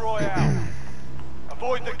 Battle Royale.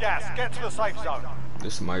 Avoid the gas. Get to the safe zone.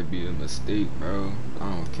 This might be a mistake, bro. I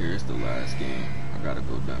don't care. It's the last game. I gotta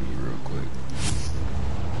go dummy real quick.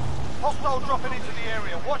 Hostile dropping into the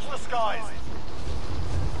area. Watch the skies.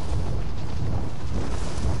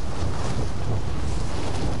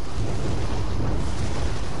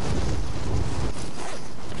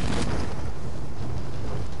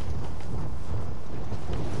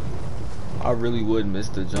 I really would miss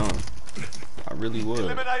the jump. I really would.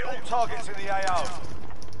 Eliminate all targets in the AO.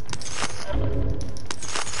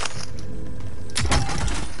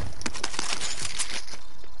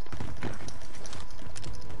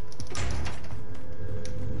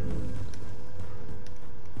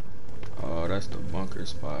 Oh, that's the bunker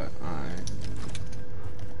spot. Alright.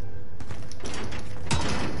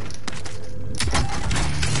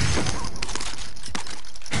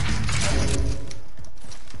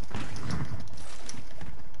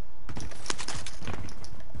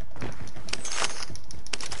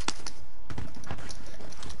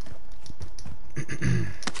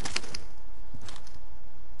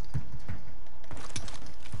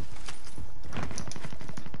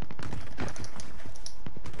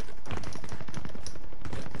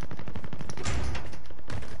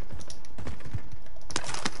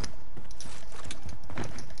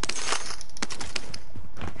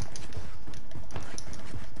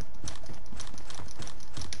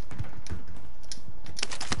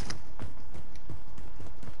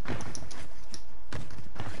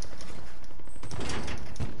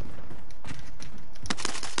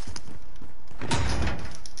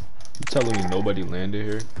 Telling me nobody landed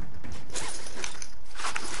here,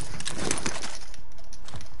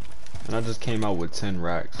 and I just came out with 10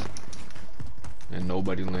 racks and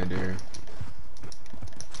nobody landed here.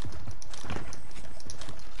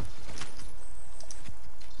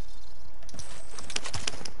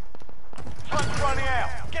 Time's running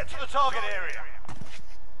out. Get to the target area.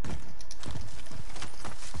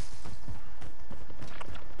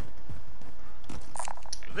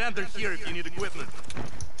 Vendor here if you need equipment.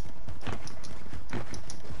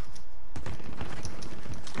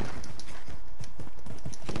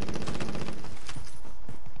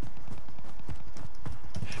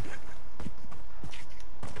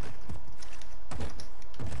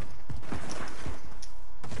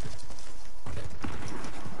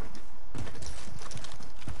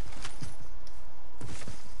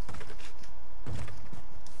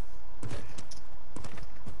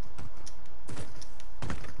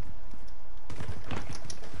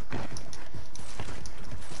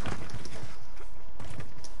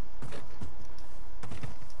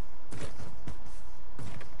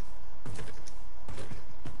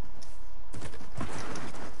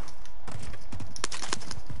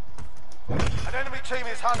 An enemy team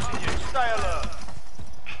is hunting you. Stay alert.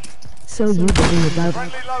 So you getting about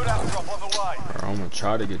Friendly loadout drop on the way. Bro, I'm gonna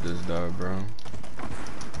try to get this dub, bro.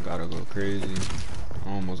 Gotta go crazy. I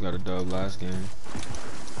almost got a dub last game. I'm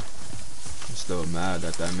still mad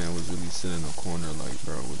that that man was really sitting in a corner like,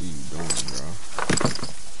 bro, what are you doing, bro?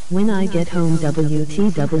 when I get home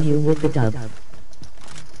WTW with the dub.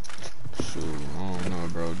 Shoot, I don't know,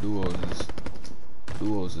 bro.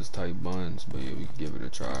 Duos is tight buns, but yeah, we can give it a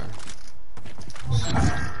try.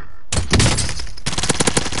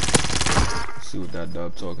 See what that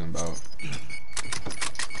dub talking about.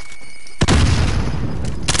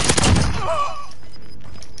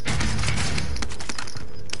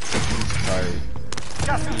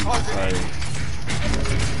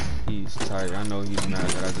 He's tight. I know he's mad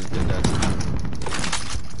that I just did that to him.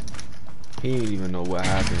 He didn't even know what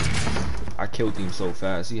happened. I killed him so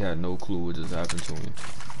fast, he had no clue what just happened to him.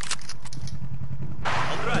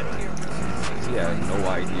 He had no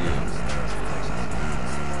idea.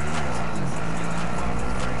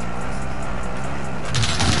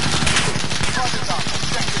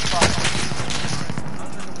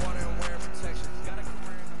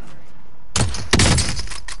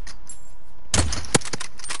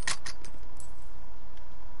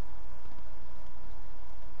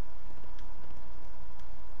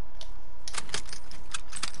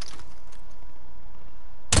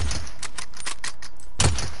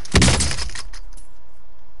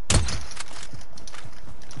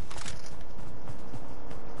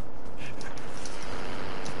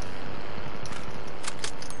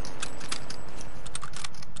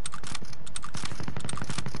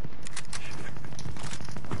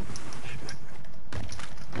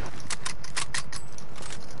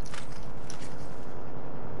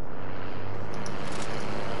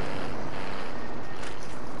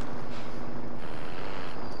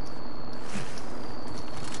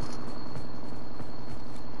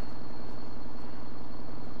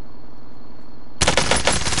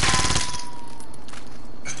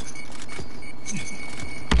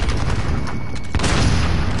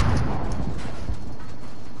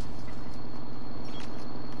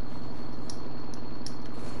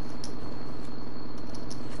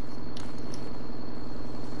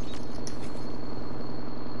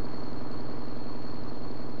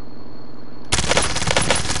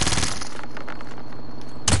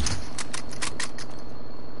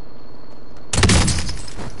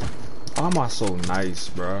 am I so nice,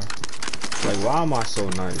 bro? Like, why am I so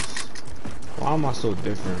nice? Why am I so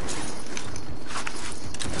different?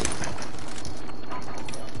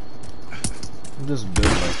 I'm just built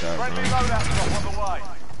like that, Friendly bro. loadout drop on the way.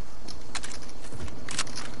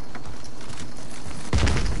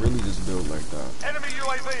 Really just built like that. Enemy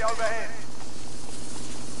UAV overhead.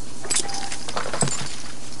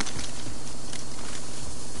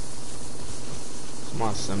 It's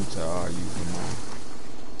my Simtel I use them all.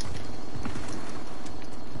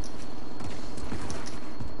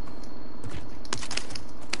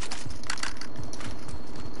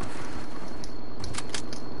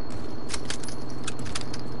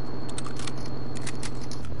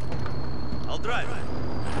 I'll drive.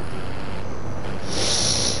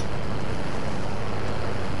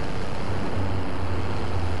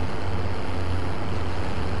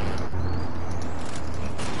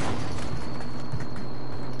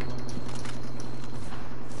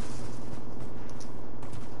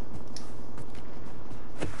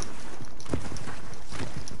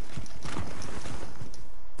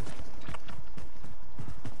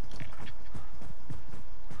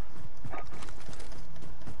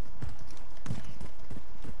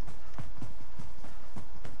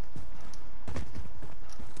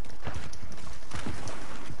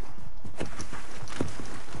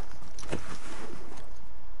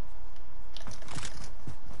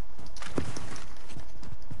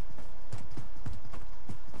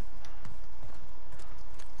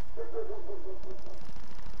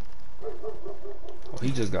 Oh,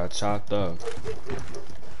 he just got chopped up.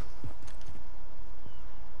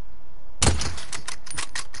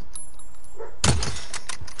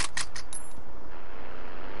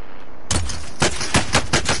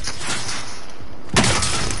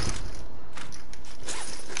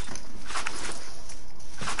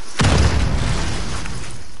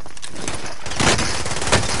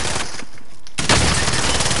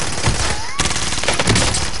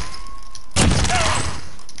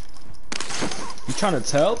 Trying to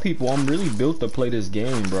tell people I'm really built to play this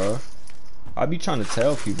game, bro. I be trying to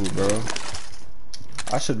tell people, bro.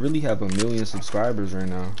 I should really have 1 million subscribers right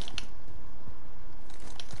now.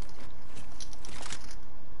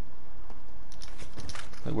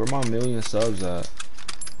 Like, where my 1 million subs at?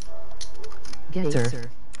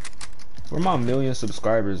 Getter. Where my 1 million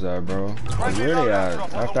subscribers at, bro? Like, where they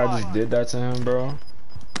at? After I just did that to him, bro.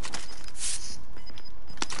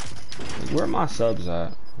 Like, where my subs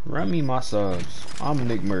at? Run me my subs. I'm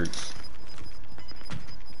Nick Mertz.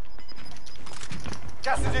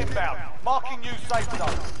 Gas is inbound. Marking new safe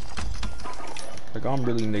zone. Like, I'm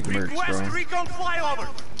really Nick Mertz, Request bro. recon flyover.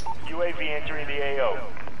 UAV entering the AO.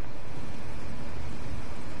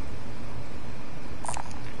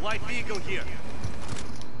 Light vehicle here.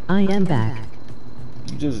 I am back.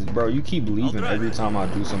 You just, bro, you keep leaving every time I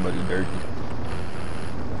do somebody dirty.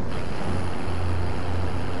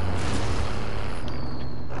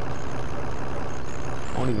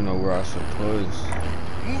 I don't even know where I should push.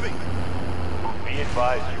 Moving. Be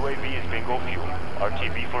advised, UAV is bingo fuel.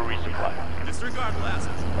 RTB for resupply. Disregard last.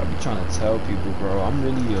 I be trying to tell people, bro, I'm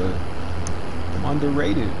really, I'm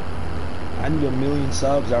underrated. I need 1 million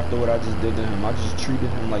subs after what I just did to him. I just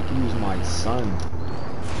treated him like he was my son.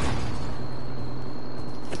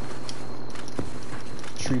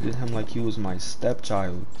 Treated him like he was my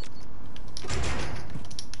stepchild.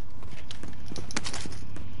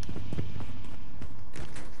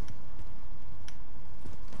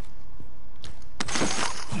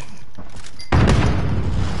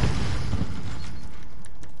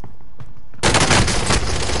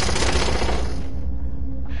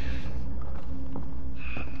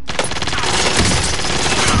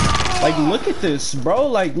 Like, look at this, bro.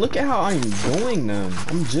 Like, look at how I'm doing them.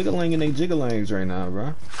 I'm jiggling and they jiggalangs right now,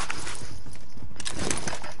 bro.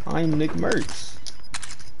 I'm Nick Mertz.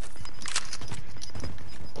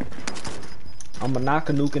 I'm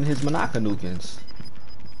Manakanuking his Manakanukins.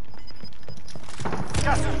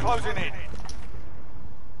 Gas is closing in.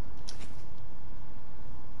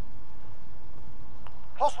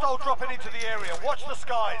 Hostile dropping into the area. Watch the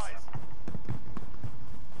skies.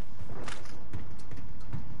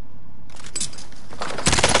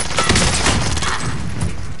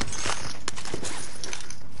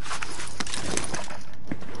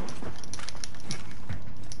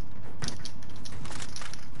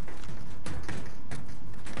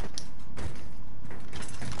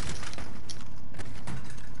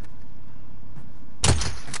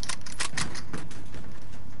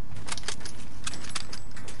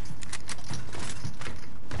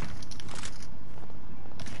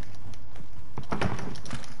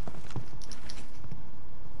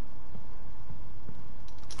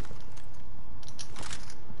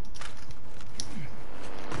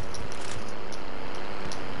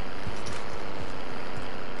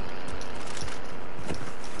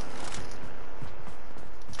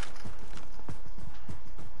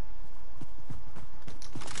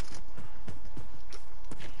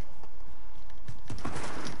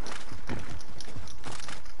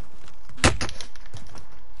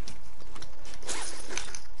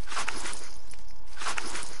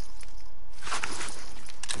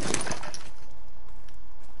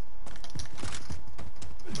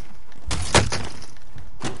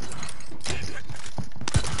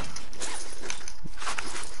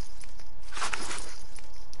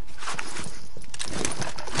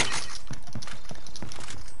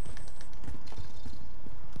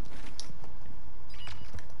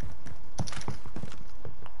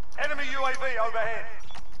 UAV overhead.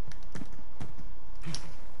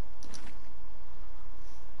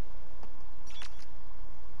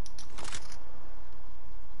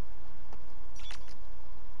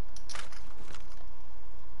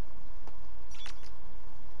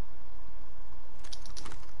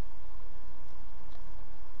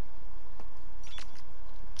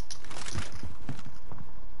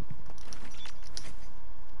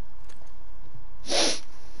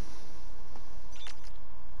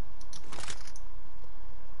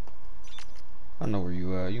 I know where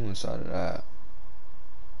you at. You inside of that.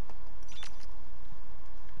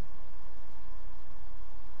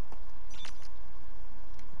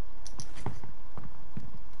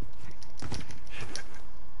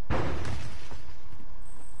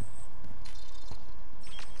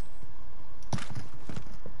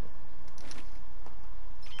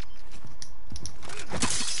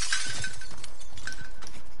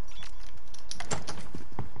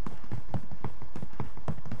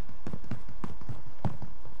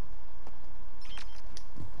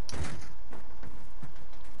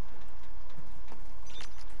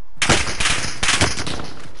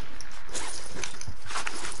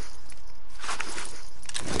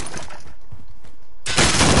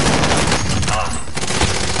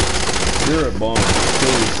 You're a bum.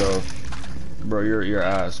 Kill yourself. Bro, you're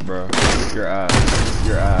ass, bro. You're ass.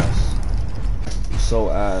 You're ass. You're so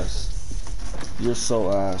ass. You're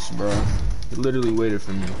so ass, bro. You literally waited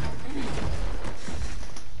for me.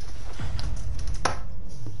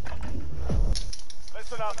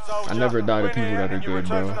 Listen up, soldier. I never die to Win people here that are and you good,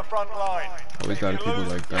 return bro. to the front line. Always If die to you people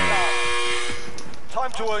lose, like you're that. done.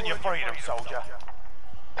 Time to earn your freedom, soldier.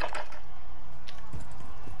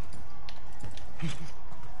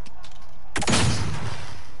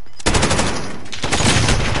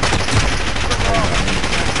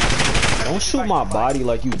 Don't shoot my body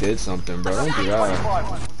like you did something, bro. Don't do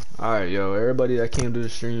that. Alright, yo, everybody that came to the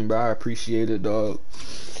stream, bro, I appreciate it, dog.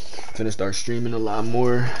 Finna start streaming a lot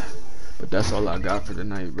more. But that's all I got for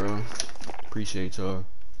tonight, bro. Appreciate y'all.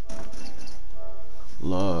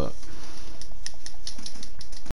 Love.